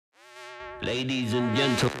Ladies and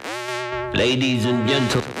gentlemen, ladies and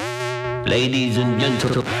gentlemen, ladies and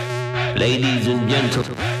gentlemen, ladies and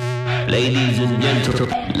gentlemen, ladies and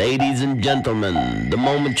gentlemen, ladies and gentlemen, the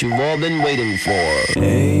moment you've all been waiting for.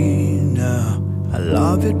 Hey now, I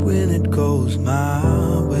love it when it goes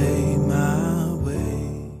my way, my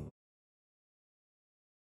way.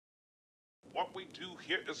 What we do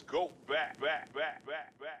here is go back.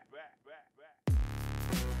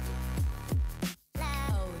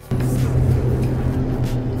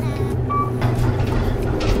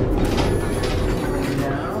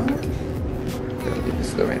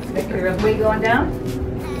 Just go right there. We going down?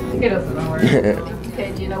 He doesn't know where.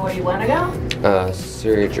 Okay, do you know where you want to go?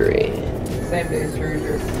 Surgery. Same day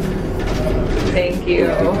surgery. Thank you.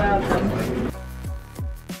 You're welcome.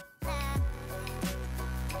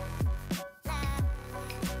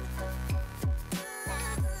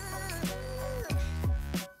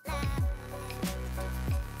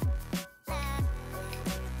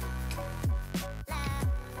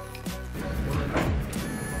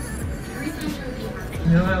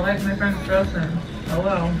 You know, I like my friend's dressing.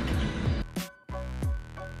 Hello.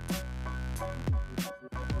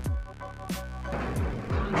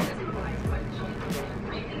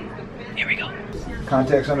 Here we go.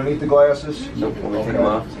 Contacts underneath the glasses? Nope, we'll take them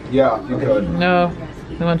off. Yeah, you could. No,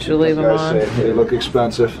 I want you to leave them Guys on. say they look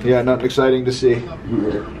expensive. Yeah, nothing exciting to see.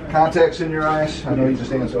 Contacts in your eyes? I know you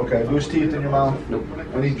just answered. Okay. Loose teeth in your mouth? Nope.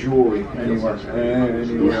 Any jewelry anywhere?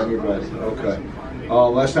 Anywhere on your body? Okay.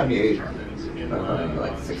 Last time you ate?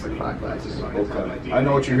 Like 6 o'clock glasses. Okay. I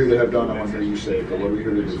know what you're here to have done. I want to hear you say it, but what are we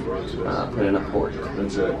here to do for us? Put in a port.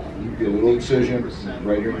 That's it. Get a little incision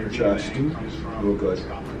right here in your chest. Real good.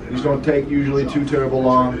 These don't take usually too terrible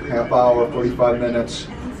long. Half hour, 45 minutes.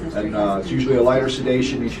 And it's usually a lighter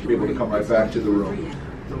sedation. You should be able to come right back to the room.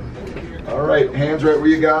 All right, hands right where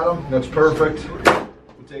you got them. That's perfect.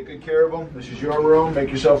 We'll take good care of them. This is your room.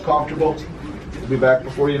 Make yourself comfortable. We'll be back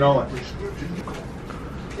before you know it.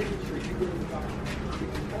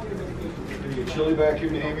 It's gonna get chilly back here,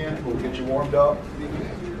 Damien. We'll get you warmed up.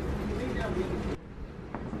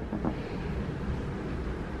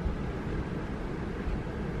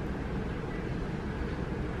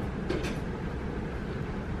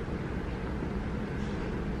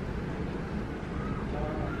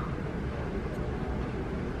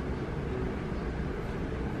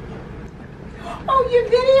 Oh, you're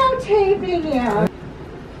videotaping it.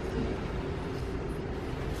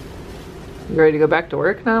 You ready to go back to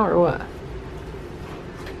work now or what?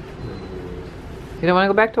 You don't want to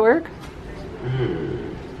go back to work?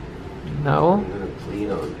 No? I'm gonna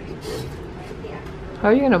bleed on people. How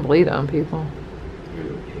are you going to bleed on people?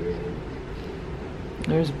 Period.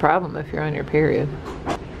 There's a problem if you're on your period.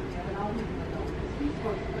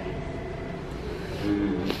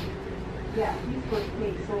 Yeah, he's supposed to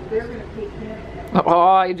pay, so they're gonna pay him.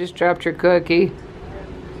 Oh, you just dropped your cookie.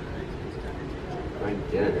 I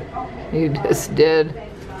did it. You just did.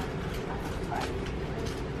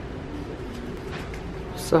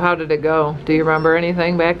 So how did it go? Do you remember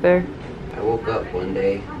anything back there? I woke up one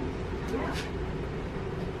day,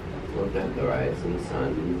 looked at the rising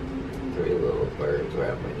sun, 3 little birds were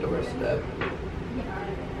at my doorstep.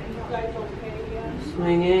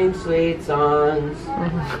 Swinging sweet songs.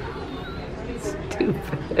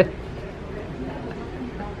 Stupid.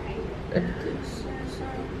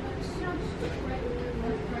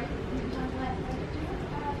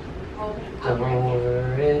 Don't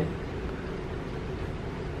worry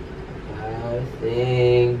about a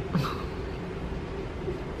thing.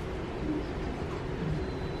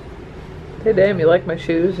 Hey, damn, you like my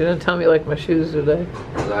shoes? You didn't tell me you like my shoes today.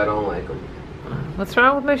 'Cause I don't like them. What's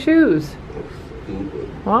wrong with my shoes? Stupid.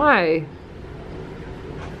 Why?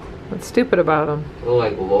 What's stupid about them? They're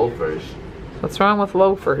like loafers. What's wrong with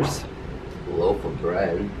loafers? Loaf of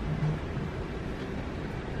bread.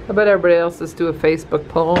 I bet everybody else just do a Facebook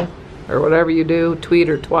poll or whatever you do, tweet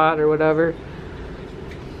or twat or whatever.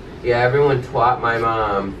 Yeah, everyone twat my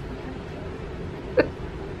mom.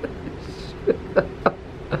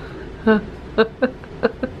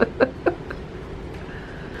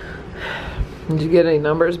 Did you get any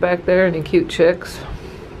numbers back there? Any cute chicks?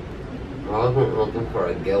 I wasn't looking for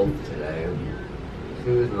a guilt today.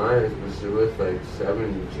 She was nice, but she was like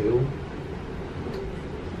 72.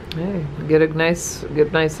 Hey, get a nice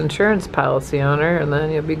insurance policy on her, and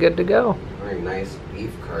then you'll be good to go. Wearing nice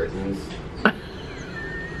beef cartons.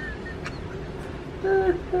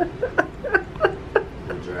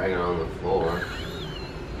 Dragging on the floor.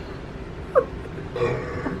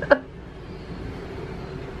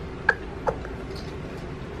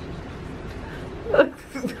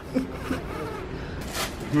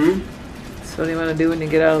 So what do you want to do when you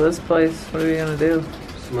get out of this place? What are you gonna do?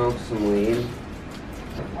 Smoke some weed.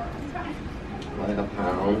 Like a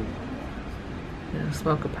pound. Yeah,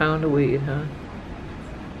 smoke a pound of weed, huh?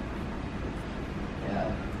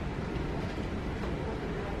 Yeah.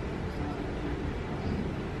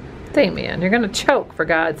 Damien, you're gonna choke, for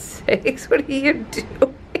God's sakes. What are you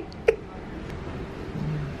doing?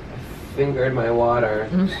 Fingered my water.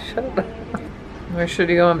 Shut up. Where should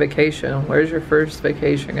you go on vacation? Where's your first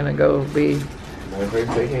vacation gonna go be? My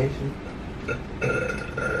first vacation?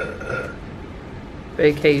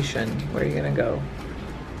 Vacation. Where are you gonna go?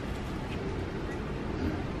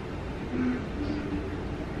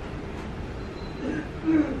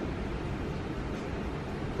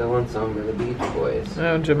 The one song by the Beach Boys.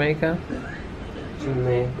 Oh, Jamaica.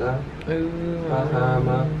 Jamaica. Ooh,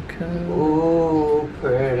 Bahama. Ooh,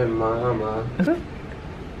 pretty mama.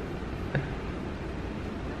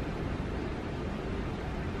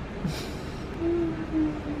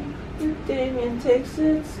 Damien takes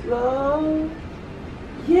it slow.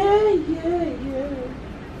 Yeah, yeah, yeah.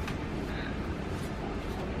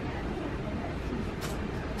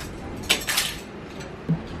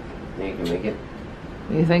 You can make it.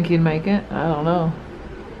 You think you'd make it? I don't know.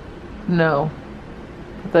 No.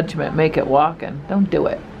 I thought you meant make it walking. Don't do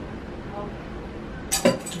it.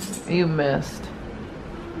 You missed.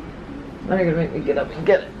 Now you're gonna make me get up and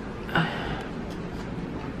get it.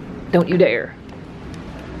 Don't you dare.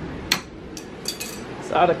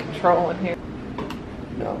 It's out of control in here.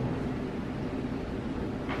 No.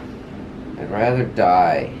 I'd rather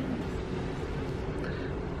die.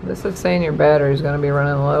 This is saying your battery's gonna be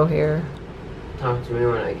running low here. Talk to me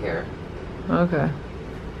when I care. Okay.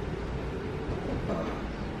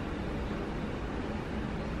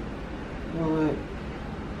 What?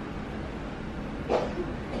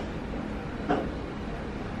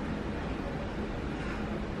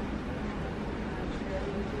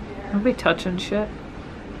 Don't be touching shit.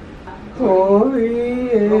 Oh,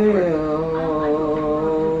 yeah.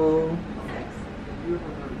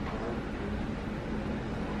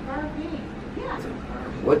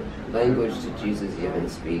 What language did Jesus even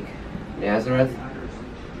speak? Nazareth?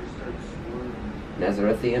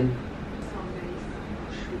 Nazarethian?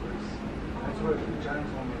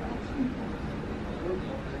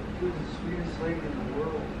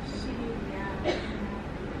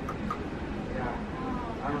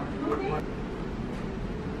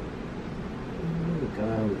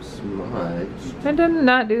 I'm smudged. I did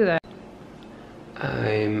not do that.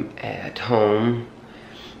 I'm at home.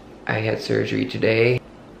 I had surgery today.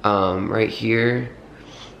 Right here,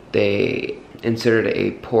 they inserted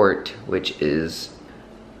a port, which is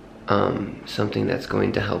something that's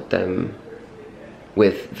going to help them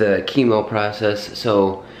with the chemo process.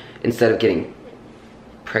 So instead of getting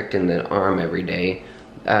pricked in the arm every day,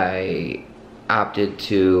 I opted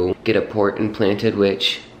to get a port implanted,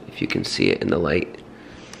 which, if you can see it in the light,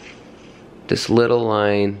 this little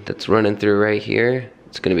line that's running through right here,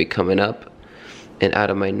 it's gonna be coming up and out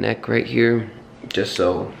of my neck right here, just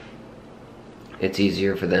so it's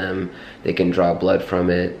easier for them. They can draw blood from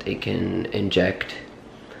it, they can inject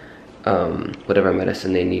whatever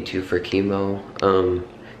medicine they need to for chemo.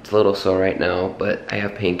 It's a little sore right now, but I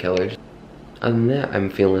have painkillers. Other than that, I'm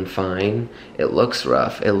feeling fine. It looks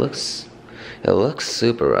rough. It looks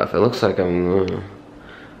super rough. It looks like I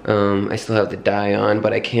still have the dye on,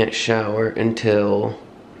 but I can't shower until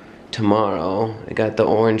tomorrow. I got the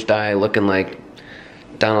orange dye looking like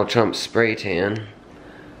Donald Trump's spray tan,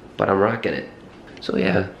 but I'm rocking it. So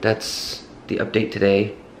yeah, that's the update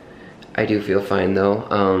today. I do feel fine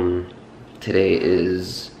though. Today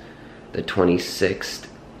is the 26th,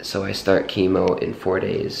 so I start chemo in 4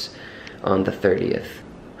 days on the 30th.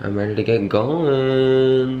 I'm ready to get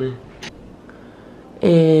going.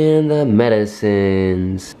 And the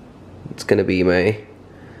medicines. It's gonna be my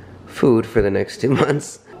food for the next 2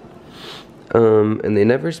 months. And they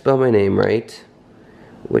never spell my name right,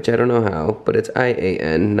 which I don't know how, but it's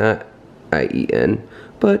I-A-N, not I-E-N.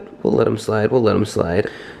 But we'll let them slide, we'll let them slide.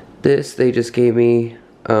 This, they just gave me,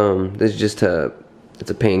 this is just it's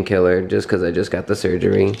a painkiller, just because I just got the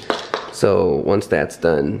surgery. So once that's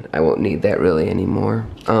done, I won't need that really anymore.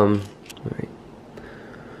 Alright.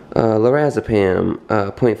 Lorazepam,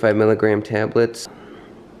 0.5 milligram tablets.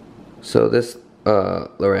 So this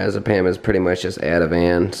lorazepam is pretty much just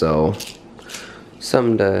Ativan, so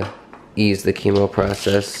something to ease the chemo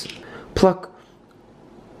process.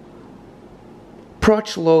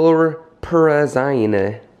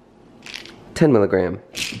 Prochlorperazine, 10 milligram.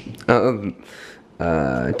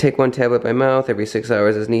 Take 1 tablet by mouth every 6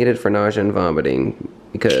 hours as needed for nausea and vomiting,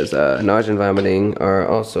 because nausea and vomiting are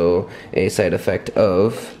also a side effect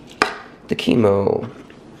of the chemo.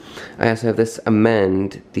 I also have this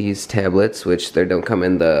Amend, these tablets, which they don't come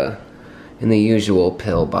in the usual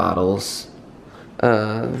pill bottles.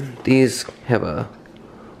 These have a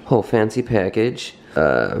whole fancy package.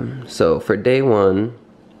 So for day 1,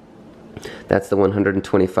 that's the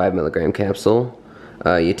 125 milligram capsule.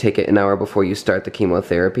 You take it an hour before you start the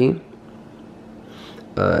chemotherapy.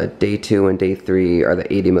 Day 2 and day 3 are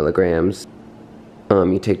the 80 milligrams.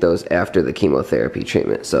 You take those after the chemotherapy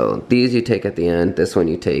treatment. So these you take at the end, this one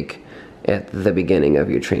you take at the beginning of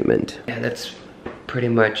your treatment. Yeah, that's pretty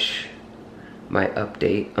much my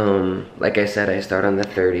update. Like I said, I start on the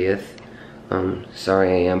 30th. Sorry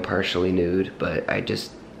I am partially nude, but I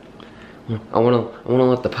wanna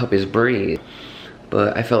let the puppies breathe.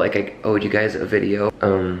 But I felt like I owed you guys a video.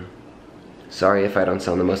 Sorry if I don't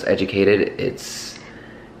sound the most educated, it's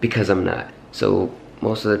because I'm not. So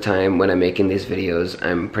most of the time when I'm making these videos,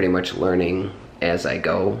 I'm pretty much learning as I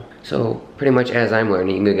go. So pretty much as I'm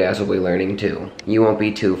learning, you guys will be learning too. You won't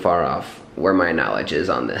be too far off where my knowledge is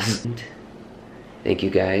on this. Thank you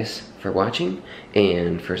guys for watching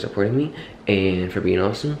and for supporting me and for being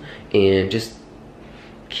awesome, and just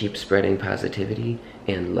keep spreading positivity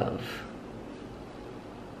and love.